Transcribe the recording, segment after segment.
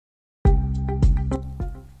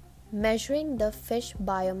Measuring the fish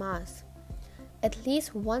biomass. At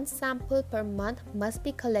least one sample per month must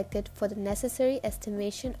be collected for the necessary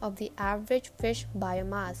estimation of the average fish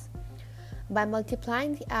biomass. By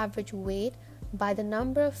multiplying the average weight by the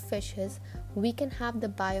number of fishes, we can have the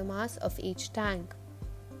biomass of each tank.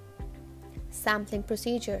 Sampling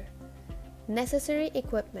procedure. Necessary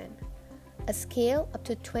equipment. A scale up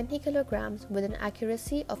to 20 kilograms with an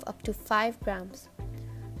accuracy of up to 5 grams.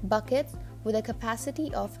 Buckets with a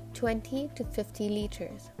capacity of 20 to 50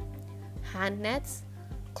 liters. Hand nets.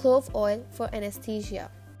 Clove oil for anesthesia.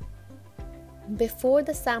 Before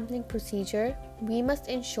the sampling procedure, we must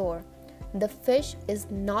ensure the fish is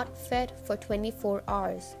not fed for 24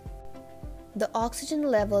 hours. The oxygen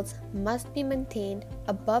levels must be maintained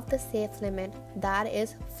above the safe limit, that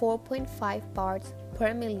is 4.5 parts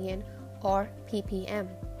per million or ppm.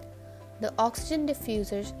 The oxygen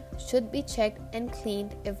diffusers should be checked and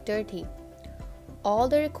cleaned if dirty. All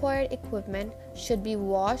the required equipment should be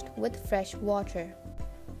washed with fresh water.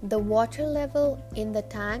 The water level in the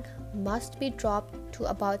tank must be dropped to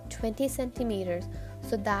about 20 centimeters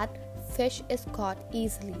so that fish is caught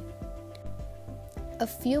easily. A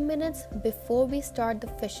few minutes before we start the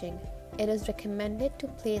fishing, it is recommended to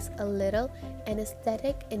place a little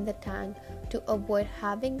anesthetic in the tank to avoid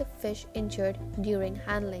having the fish injured during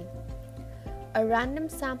handling. A random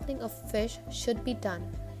sampling of fish should be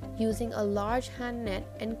done using a large hand net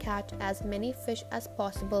and catch as many fish as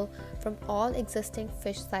possible from all existing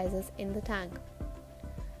fish sizes in the tank.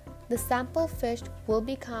 The sample fished will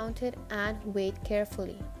be counted and weighed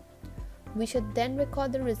carefully. We should then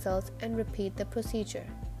record the results and repeat the procedure.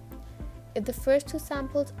 If the first two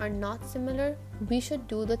samples are not similar, we should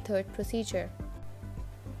do the third procedure.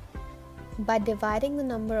 By dividing the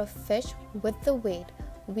number of fish with the weight,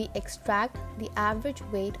 we extract the average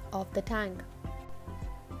weight of the tank.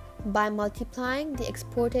 By multiplying the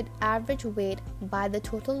exported average weight by the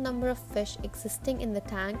total number of fish existing in the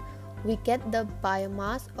tank, we get the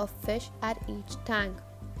biomass of fish at each tank.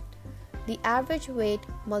 The average weight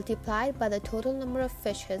multiplied by the total number of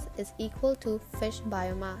fishes is equal to fish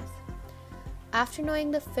biomass. After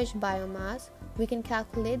knowing the fish biomass, we can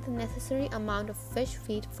calculate the necessary amount of fish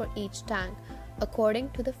feed for each tank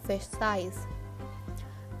according to the fish size.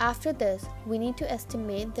 After this, we need to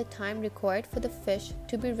estimate the time required for the fish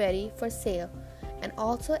to be ready for sale and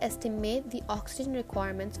also estimate the oxygen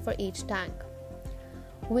requirements for each tank.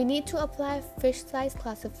 We need to apply fish size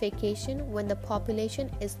classification when the population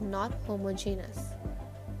is not homogeneous.